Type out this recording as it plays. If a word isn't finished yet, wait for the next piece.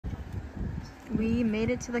We made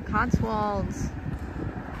it to the Cotswolds.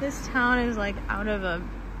 This town is like out of a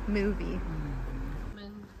movie.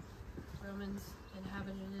 Romans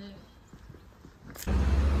inhabited it.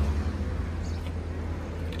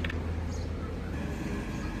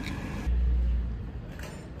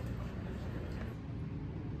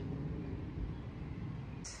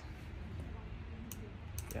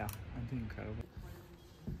 Yeah, I think incredible.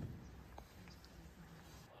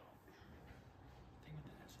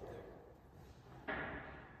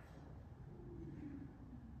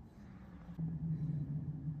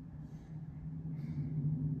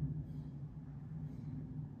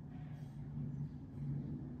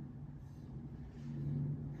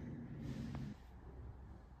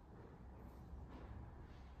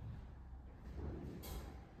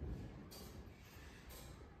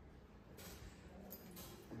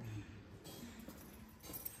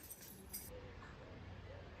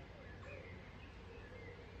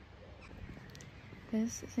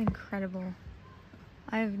 This is incredible.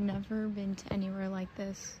 I've never been to anywhere like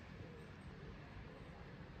this.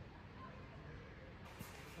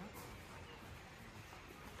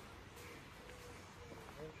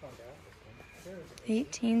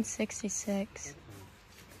 $1866.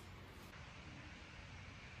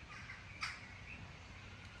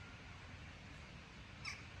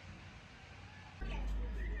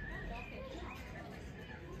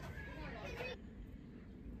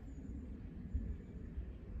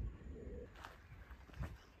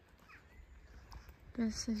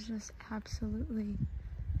 This is just absolutely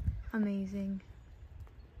amazing.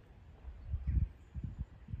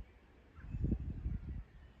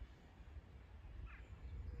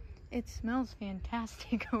 It smells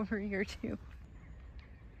fantastic over here too.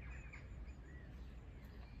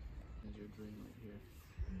 There's your dream right here.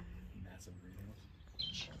 Massive greenhouse.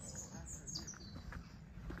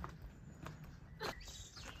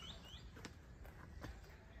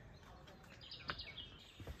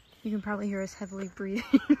 You can probably hear us heavily breathing.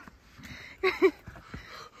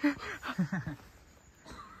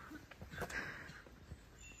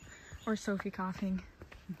 Or Sophie coughing.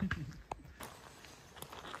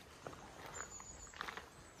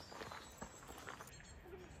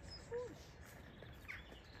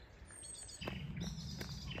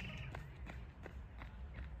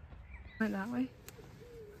 Went that way.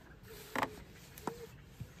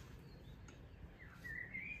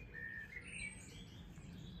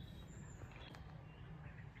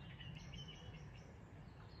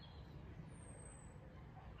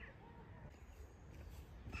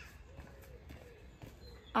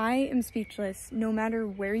 I am speechless. No matter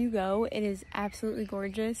where you go, it is absolutely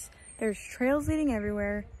gorgeous. There's trails leading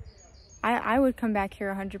everywhere. I would come back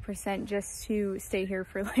here 100% just to stay here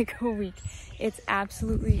for like a week. It's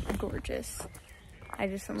absolutely gorgeous. I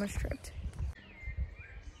just almost tripped.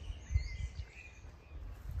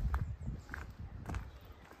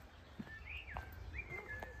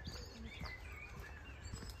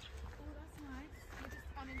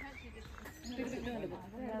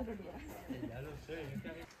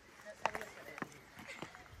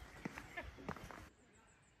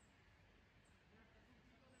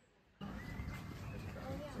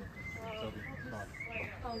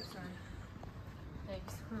 Oh, sorry.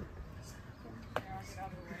 Thanks.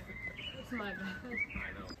 It's my bad.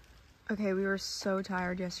 Okay, we were so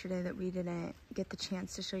tired yesterday that we didn't get the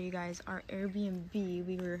chance to show you guys our Airbnb.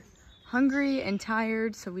 We were hungry and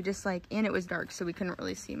tired, so we just like, and it was dark, so we couldn't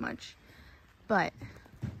really see much. But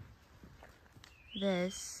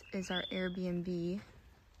this is our Airbnb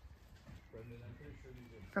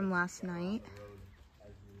from last night.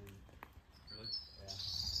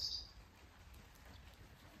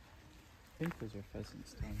 I think those are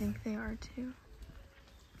pheasants. I think they are too.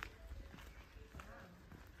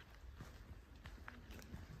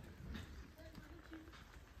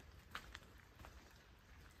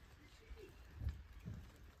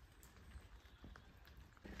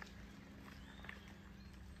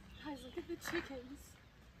 Guys, look at the chickens.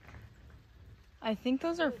 I think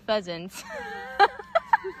those are pheasants.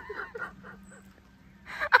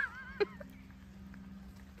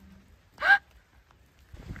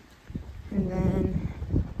 And then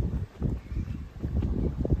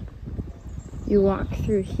you walk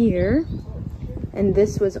through here, and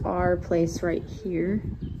this was our place right here.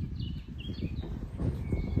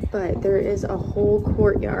 But there is a whole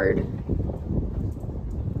courtyard.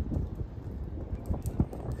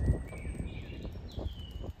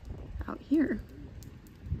 Out here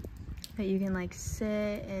that you can like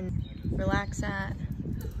sit and relax at.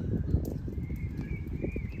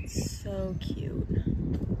 It's so cute.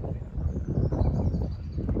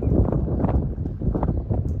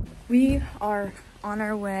 We are on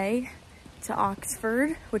our way to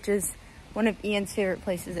Oxford, which is one of Ian's favorite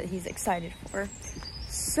places that he's excited for.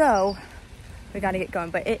 So we gotta get going,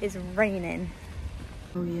 but it is raining.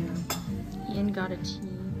 Oh yeah. Ian got a tea.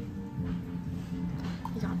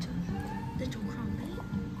 He got a little crumbly.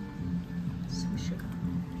 Some sugar.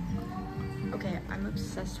 Okay, I'm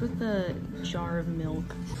obsessed with the jar of milk.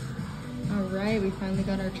 All right, we finally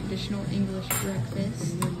got our traditional English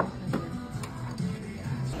breakfast.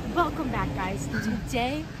 Welcome back, guys.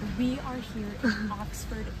 Today we are here in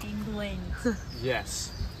Oxford, England.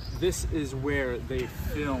 Yes, this is where they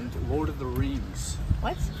filmed Lord of the Rings.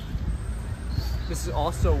 What? This is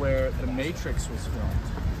also where The Matrix was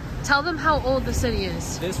filmed. Tell them how old the city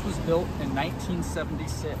is. This was built in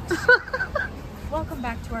 1976. Welcome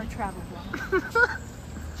back to our travel vlog.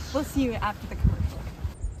 We'll see you after the commercial.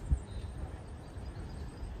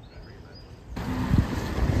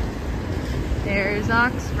 There's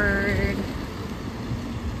Oxford.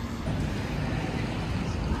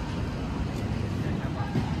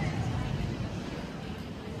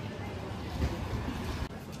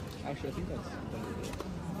 Actually, I think that's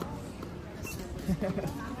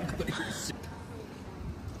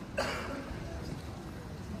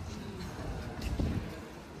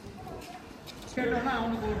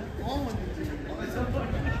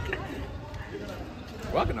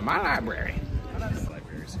Welcome to my library.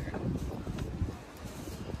 Libraries here.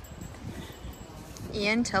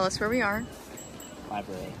 Ian, tell us where we are.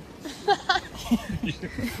 Library.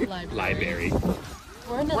 Library.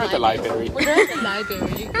 We're in We're at the library. We're at the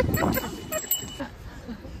library.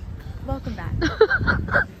 Welcome back.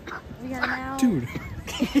 We are now. Dude.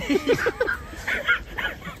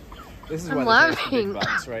 This is I'm why there's laughing. big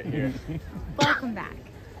bucks right here. Welcome back.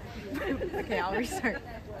 Okay, I'll restart.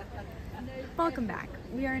 Welcome back.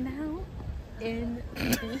 We are now in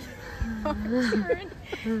Oxford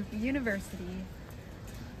University.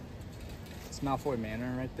 It's Malfoy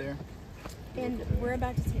Manor right there. And we're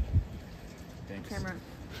about to take Thanks. camera.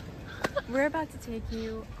 We're about to take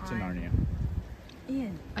you To on Narnia.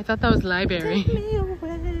 Ian. I thought that was library. Take me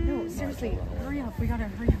away. No, seriously, hurry up. We gotta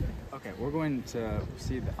hurry up. Okay, we're going to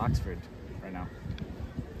see the Oxford right now.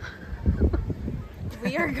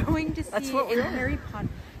 We are going to see what we are. Harry Potter.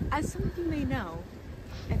 As some of you may know,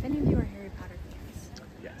 if any of you are Harry Potter fans,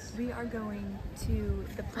 Yes. we are going to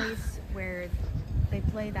the place where they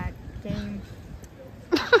play that game.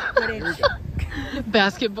 Quidditch.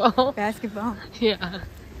 Basketball. Basketball, Yeah.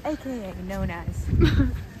 aka known as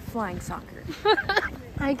flying soccer.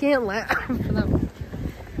 I can't laugh for that one.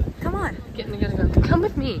 Come on, Go. Come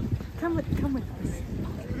with me. come with us.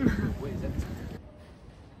 Wait, is that?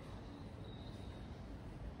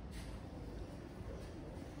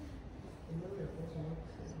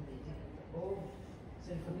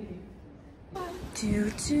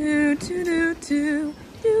 Do, do, do, do, do,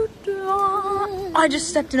 do, do. I just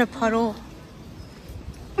stepped in a puddle.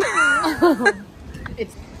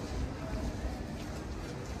 It's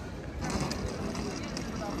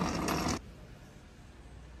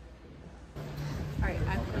Alright,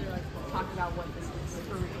 I really like to talk about what this is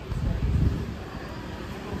for real.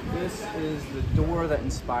 This is the door that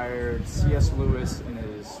inspired C.S. Lewis in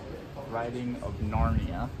his writing of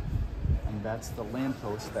Narnia. And that's the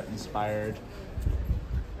lamppost that inspired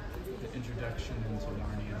the introduction into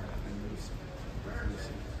Narnia and Lucy.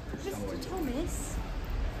 Mr. Thomas.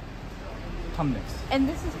 Tumnus. And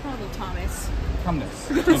this is probably Thomas. Tumnus.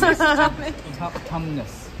 Thomas.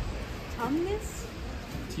 Tumnus. Tumnus?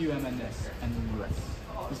 T-U-M-N-S N-U-S.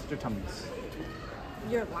 Mr. Tumnus.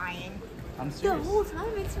 You're lying. I'm The serious. whole time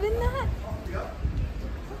it's been that?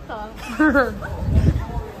 What the?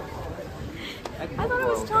 I thought it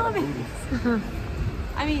was Thomas.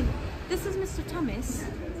 I mean, this is Mr. Thomas.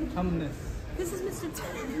 Tumnus. This is Mr.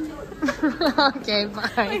 Thomas. okay,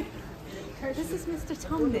 bye. This is Mr.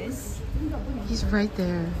 Thomas. He's right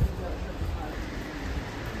there.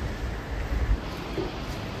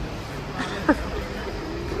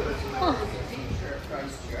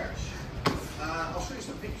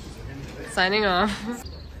 Signing off.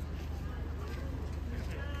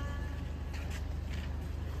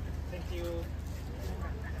 Thank you.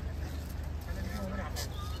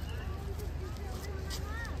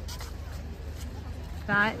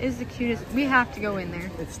 That is the cutest. We have to go in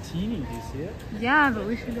there. It's teeny, do you see it? Yeah, but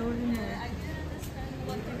we should go in there.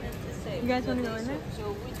 You guys want to go in there?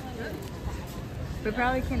 We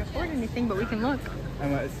probably can't afford anything, but we can look.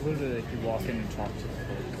 It's literally like you walk in and talk to the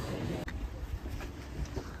folks.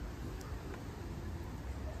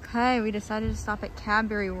 Okay, we decided to stop at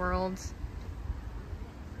Cadbury World.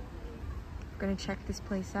 We're gonna check this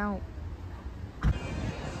place out.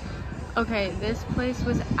 Okay, this place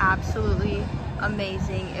was absolutely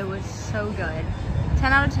amazing. It was so good.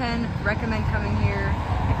 10 out of 10, recommend coming here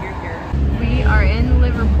if you're here. We are in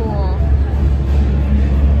Liverpool.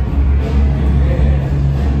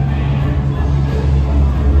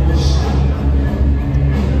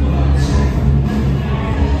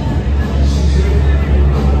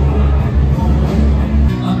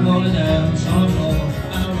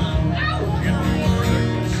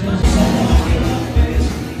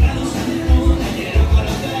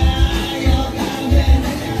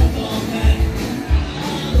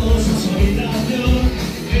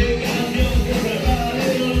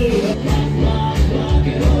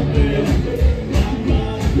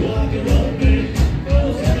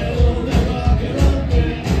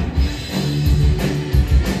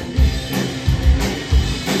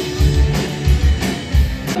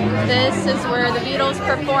 This is where the Beatles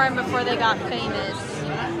performed before they got famous.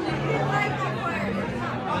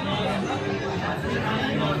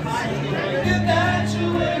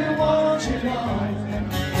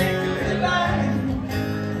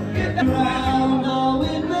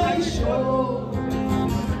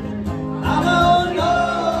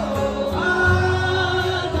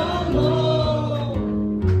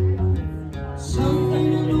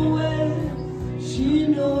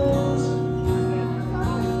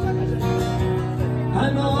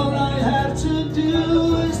 And all I have to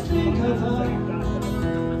do is think of her.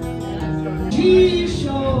 She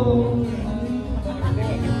showed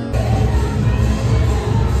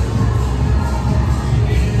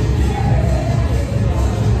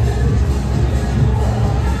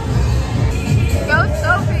Go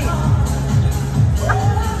Sophie!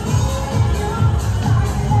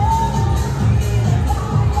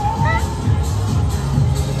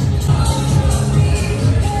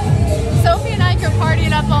 Sophie and I could party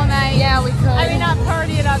it up all night. Yeah, we could. I mean, not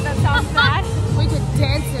party it up, that sounds bad. We could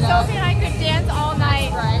dance it up. Sophie and I could dance all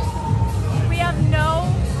night. Right. We have none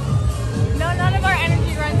of our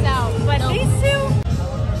energy runs out. But these two,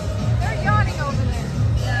 they're yawning over there.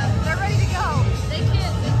 Yeah. They're ready to go. They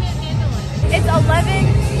can't handle it. It's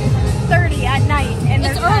 11:30 at night and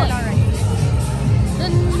they're It's tired early. already. The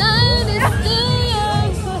night is still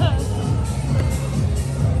young.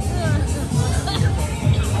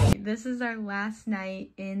 This is our last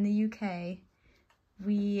night in the UK.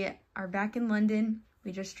 We are back in London.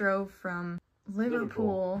 We just drove from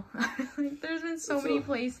Liverpool. Like, there's been so many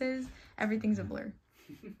places. Everything's a blur.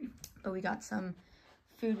 But we got some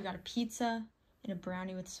food. We got a pizza and a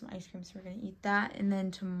brownie with some ice cream, so we're gonna eat that. And then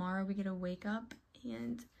tomorrow we get to wake up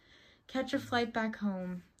and catch a flight back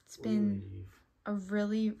home. It's been a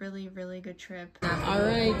really good trip. All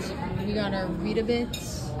right, we got our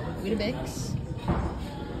Weetabix,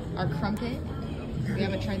 our crumpet. We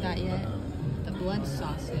haven't tried that yet. The blood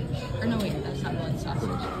sausage. Or no, wait, that's not blood sausage.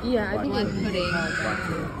 Yeah, I think Blood pudding.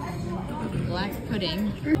 Black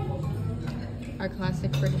pudding. Our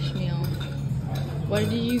classic British meal. What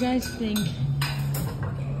did you guys think?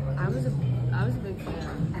 I was a big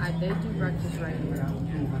fan. They do breakfast right here.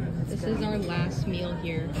 This is our last meal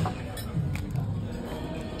here.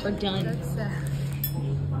 We're done. That's sad.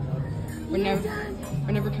 We're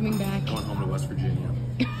never coming back. Going home to West Virginia.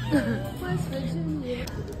 West Virginia.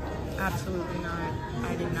 Absolutely not.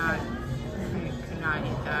 I could not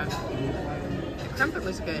eat that. The crumpet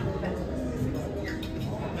was good.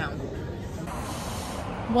 No.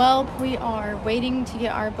 Well, we are waiting to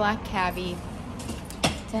get our black cabbie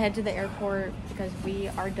to head to the airport because we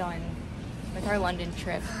are done with our London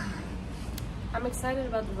trip. I'm excited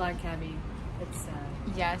about the black cabbie. It's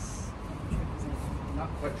Yes. I'm not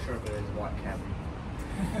quite sure if it is black cabbie.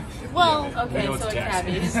 Well, okay, know so it's a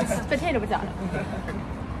cabbie. it's potato.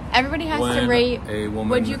 Everybody has When to rate. a woman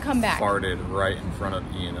Would you come back? farted right in front of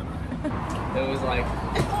Ian and I. It was like,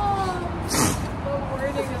 the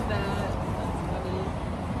wording of that.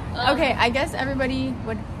 That's funny. Okay, I guess everybody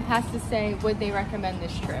has to say, would they recommend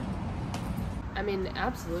this trip? I mean,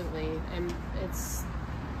 absolutely. And it's,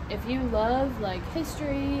 if you love like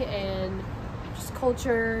history and just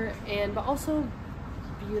culture but also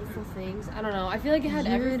beautiful things. I don't know. I feel like it had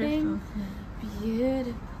everything.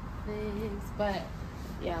 Beautiful things. But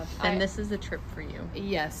yeah. Then this is the trip for you.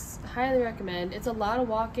 Yes, highly recommend. It's a lot of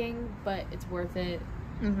walking, but it's worth it.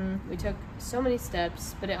 We took so many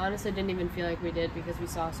steps, but it honestly didn't even feel like we did because we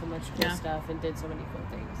saw so much cool stuff and did so many cool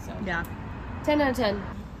things. So Yeah. 10 out of 10.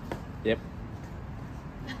 yep.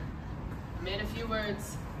 I made a few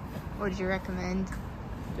words. Would you recommend?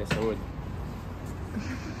 Yes, I would.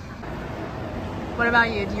 What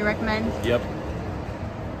about you? Do you recommend? Yep.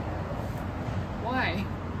 Why?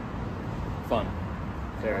 Fun.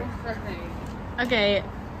 Very. Okay,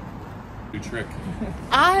 New trick.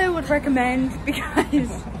 I would recommend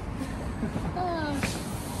because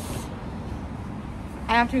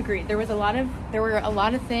I have to agree. There were a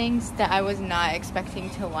lot of things that I was not expecting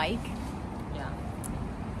to like. Yeah.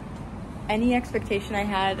 Any expectation I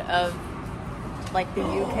had of like the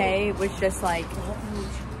UK was just like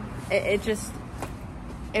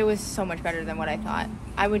it was so much better than what I thought.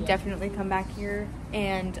 I would definitely come back here,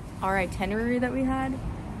 and our itinerary that we had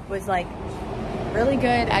was like really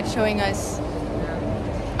good at showing us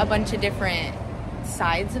a bunch of different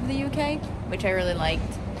sides of the UK, which I really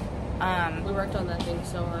liked. We worked on that thing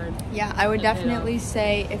so hard. Yeah, I would definitely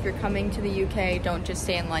say if you're coming to the UK, don't just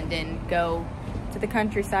stay in London. Go to the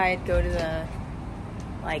countryside, go to the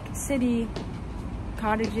like city,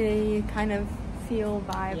 cottagey kind of feel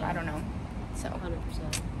vibe. Yeah. I don't know. So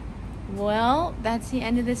 100%. well, that's the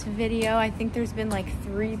end of this video. I think there's been like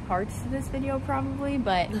 3 parts to this video probably,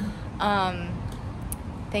 but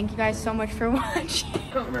thank you guys so much for watching.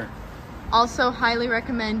 Come here. Also highly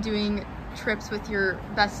recommend doing trips with your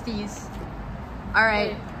besties. All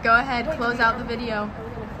right, go ahead, close out the video. Are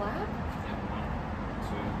we gonna clap?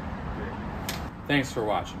 2, 3. Thanks for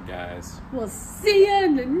watching, guys. We'll see you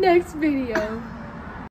in the next video.